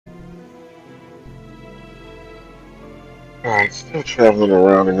I'm still traveling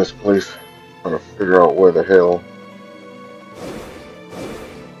around in this place, trying to figure out where the hell.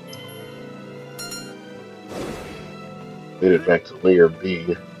 Made it back to layer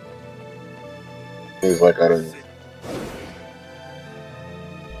B. Seems like I didn't.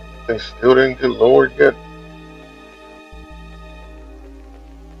 They still didn't get lowered yet.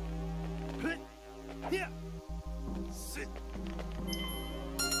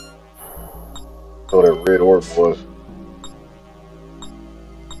 So that red orb was.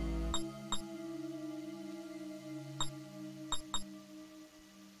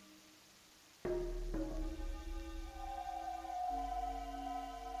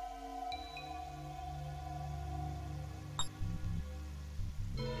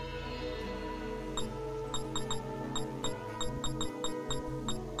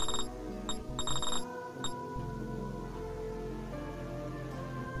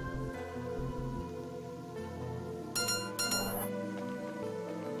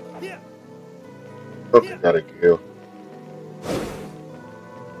 Something gotta kill.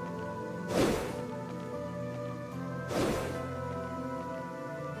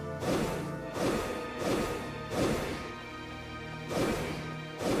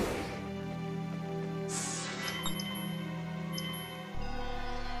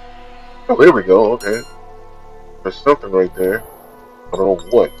 Oh, there we go. Okay. There's something right there. I don't know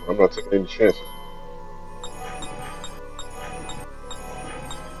what. I'm not taking any chances.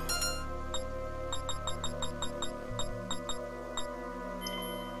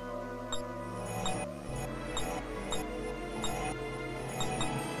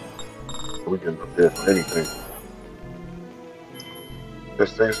 We can prepare for anything.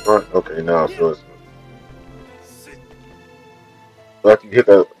 This thing start. Okay, now so it's. So I can hit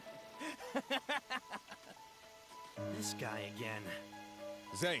that. This guy again.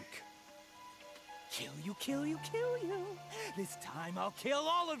 Zank. Kill you, kill you, kill you. This time I'll kill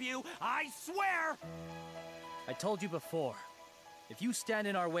all of you, I swear! I told you before, if you stand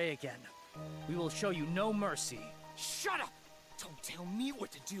in our way again, we will show you no mercy. Shut up! Don't tell me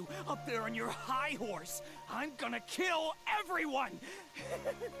what to do up there on your high horse. I'm gonna kill everyone!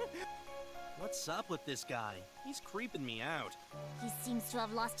 What's up with this guy? He's creeping me out. He seems to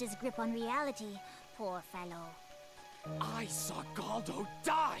have lost his grip on reality. Poor fellow. I saw Galdo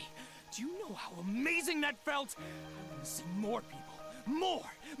die! Do you know how amazing that felt? I want to see more people.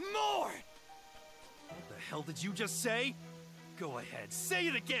 More! More! What the hell did you just say? Go ahead, say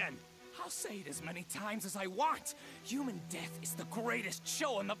it again! I'll say it as many times as I want. Human death is the greatest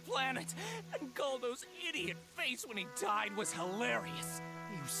show on the planet. And Galdo's idiot face when he died was hilarious.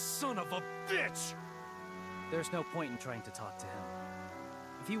 You son of a bitch! There's no point in trying to talk to him.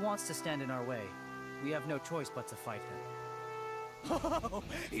 If he wants to stand in our way, we have no choice but to fight him. Oh,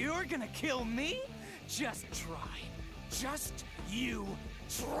 you're gonna kill me? Just try. Just you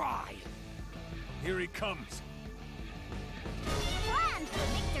try. Here he comes. Plan for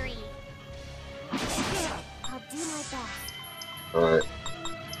victory. I'll do my best. Alright.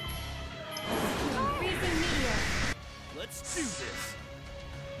 Freezing meteor. Let's do this.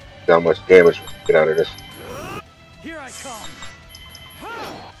 See how much damage we can get out of this. Here I come.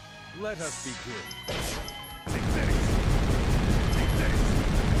 Let us begin.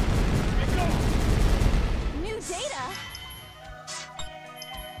 New data?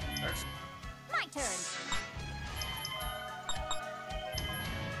 My turn.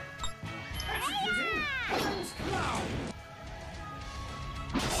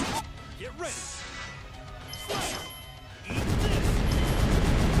 Get ready.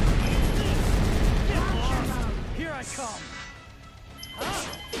 Here I come.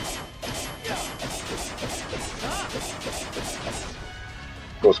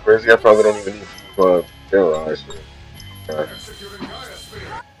 Goes crazy. I probably don't even need to terrorize. I'll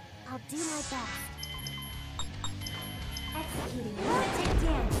do my best. Executing rotate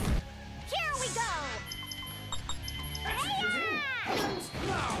dance. Here we go!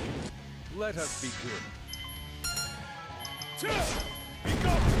 Let us begin. Be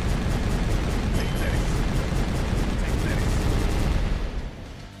gone.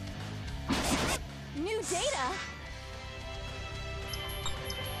 New data?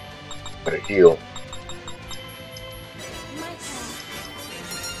 Gotta heal. My turn.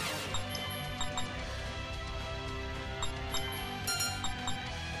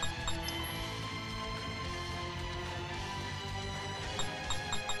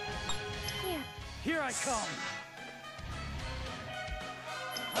 Here I come.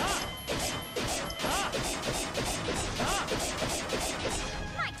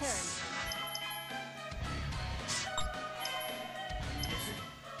 My turn.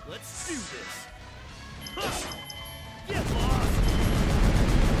 Let's do this. Get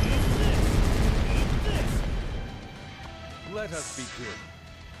Let us begin.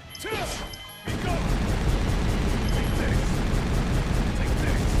 Be gone! Take this! Take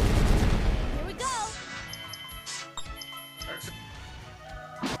this! Here we go!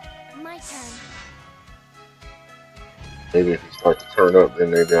 My turn. Maybe if you start to turn up, then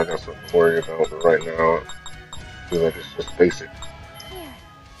maybe I got something to worry about. But right now, I feel like it's just basic. Here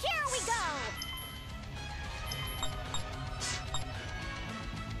we go!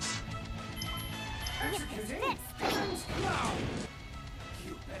 Wow!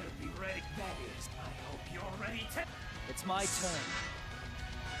 You better be ready. That is, I hope you're ready to... It's my turn.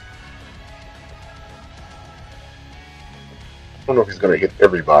 I don't know if he's gonna hit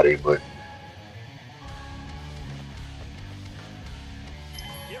everybody, but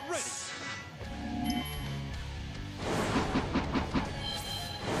Get ready!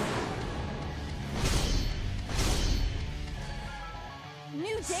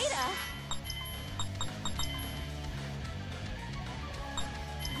 New data?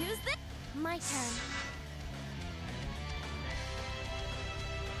 Use this? My turn.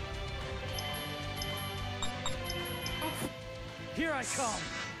 Here I come.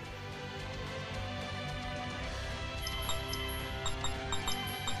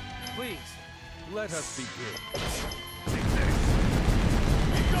 Please, let us begin. Take this!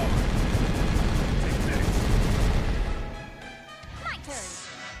 Be gone! Take this! My turn.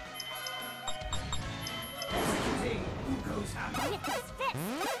 Executing. Who goes out? Get this fixed.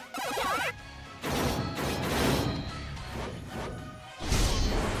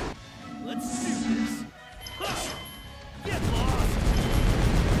 Let's do this! Ha! Get lost!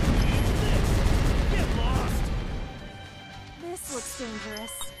 Eat this! Get lost! This looks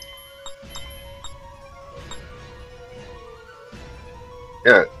dangerous.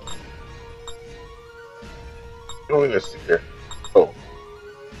 yeah. You don't even see her. Oh,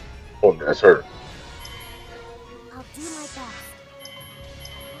 that's her. I'll do my best.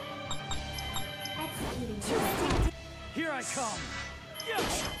 Executing. Here I come.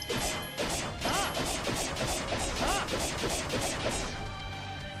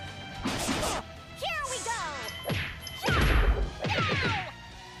 Here we go!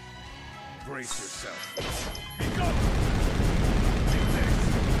 Brace yourself. Be gone! Take this!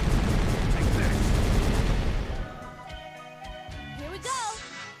 Take this! Here we go!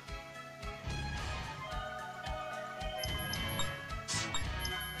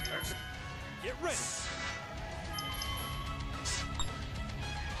 Get ready!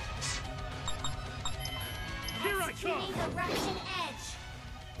 Here I come! Executing the Russian edge.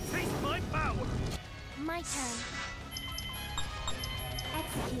 Taste my power! My turn.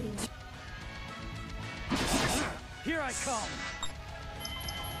 Executing. Here I come.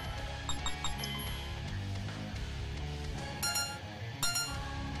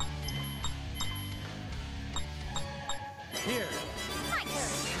 Here. My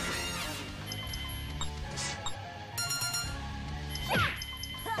turn.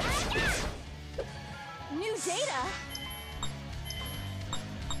 New data?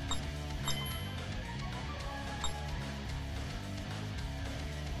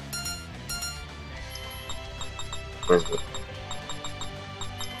 Where's the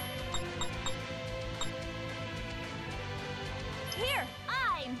Here,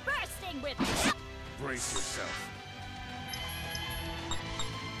 I'm bursting with... Brace yourself.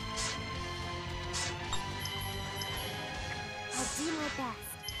 I'll do my best.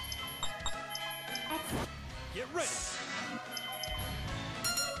 Get ready!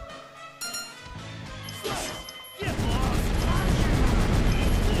 Get lost!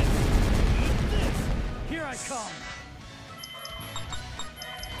 Eat this! Eat this! Here I come.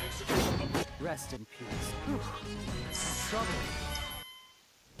 Rest in peace. Trouble.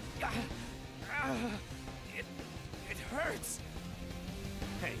 It hurts.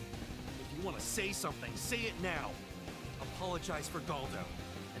 Hey, if you want to say something, say it now. Apologize for Galdo,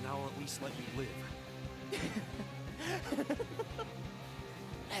 and I'll at least let you live.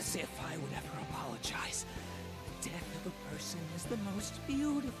 As if I would ever apologize. The death of a person is the most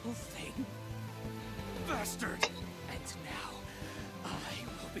beautiful thing. Bastard! And now, I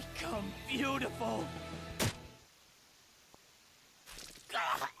will become beautiful.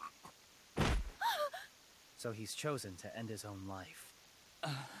 So he's chosen to end his own life.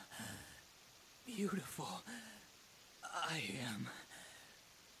 Beautiful. I am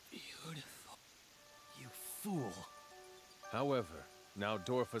beautiful. You fool. However, now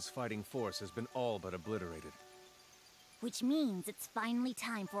Dorfa's fighting force has been all but obliterated. Which means it's finally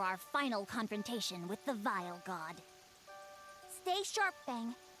time for our final confrontation with the Vile God. Stay sharp,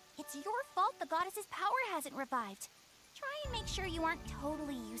 Fang. It's your fault the goddess's power hasn't revived. Try and make sure you aren't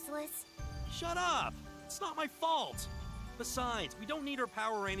totally useless. Shut up! It's not my fault! Besides, we don't need her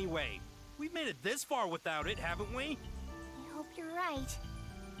power anyway. We've made it this far without it, haven't we? I hope you're right.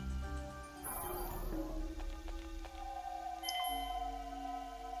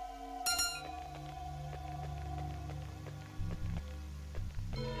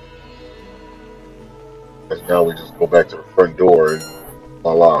 Because now we just go back to the front door and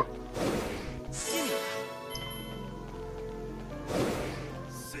voila.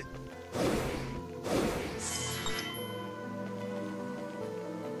 Sit.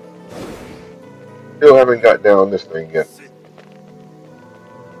 Still haven't got down this thing yet. Sit.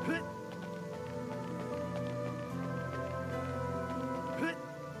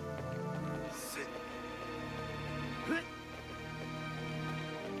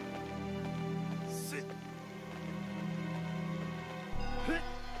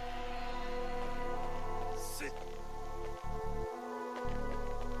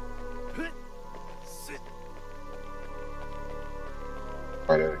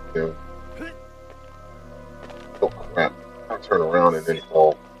 Try that again. Oh crap. I'll turn around and then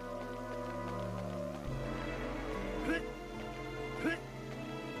fall.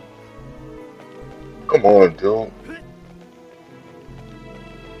 Come on, dude.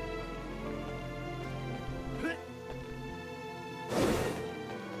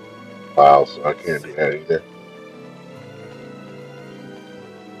 Wow, so I can't do that either.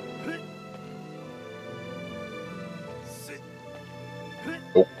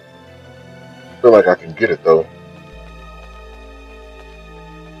 Nope. Feel like I can get it though.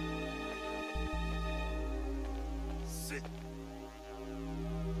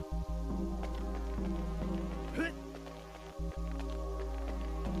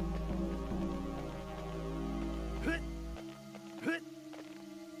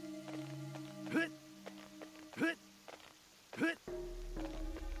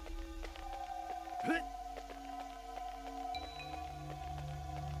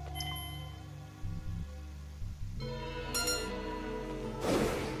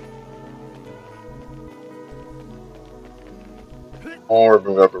 Orb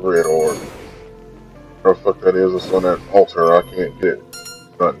and got the red orb. Whatever the fuck that is, it's on that altar. I can't get it.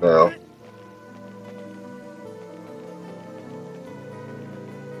 Not now.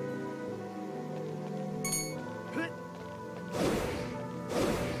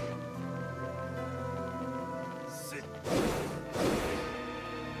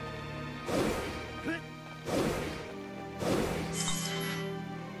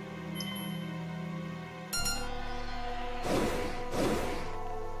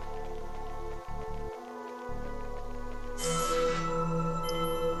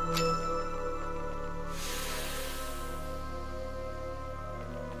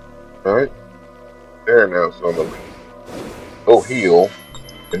 Alright. There now, so I'm gonna go heal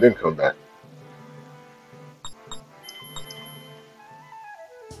and then come back.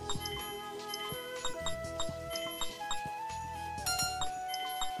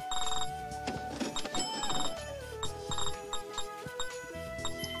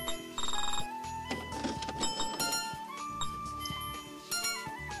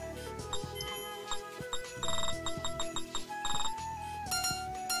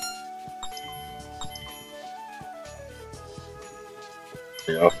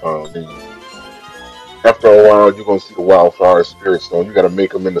 I found these. After a while, you're gonna see the wildflower spirit stone. You gotta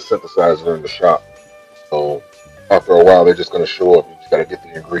make them in the synthesizer in the shop. So after a while, they're just gonna show up. You just gotta get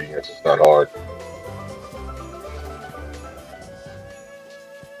the ingredients. It's not hard.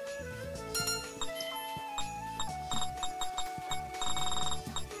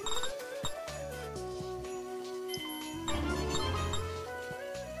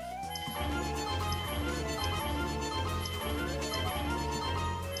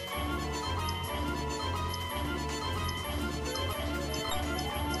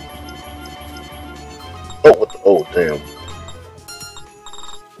 Oh, what the? Oh, damn.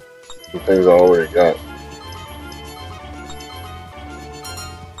 Some things I already got.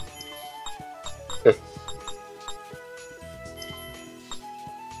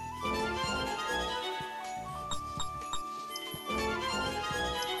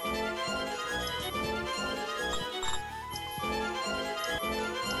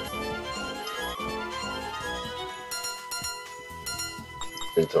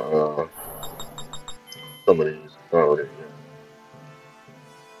 Into some of these already.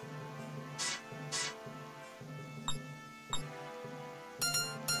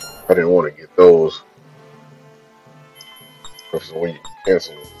 I didn't want to get those. So when you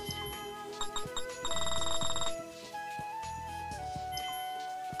cancel it.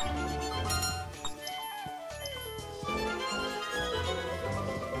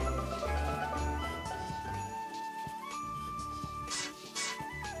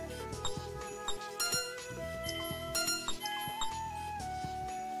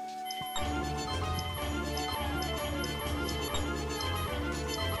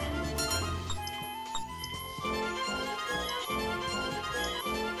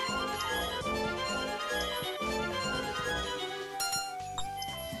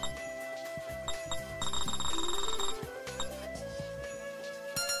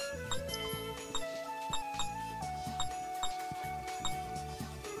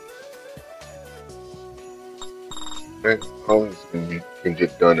 think all these can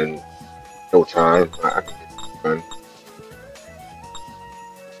get done in no time. I can get this done.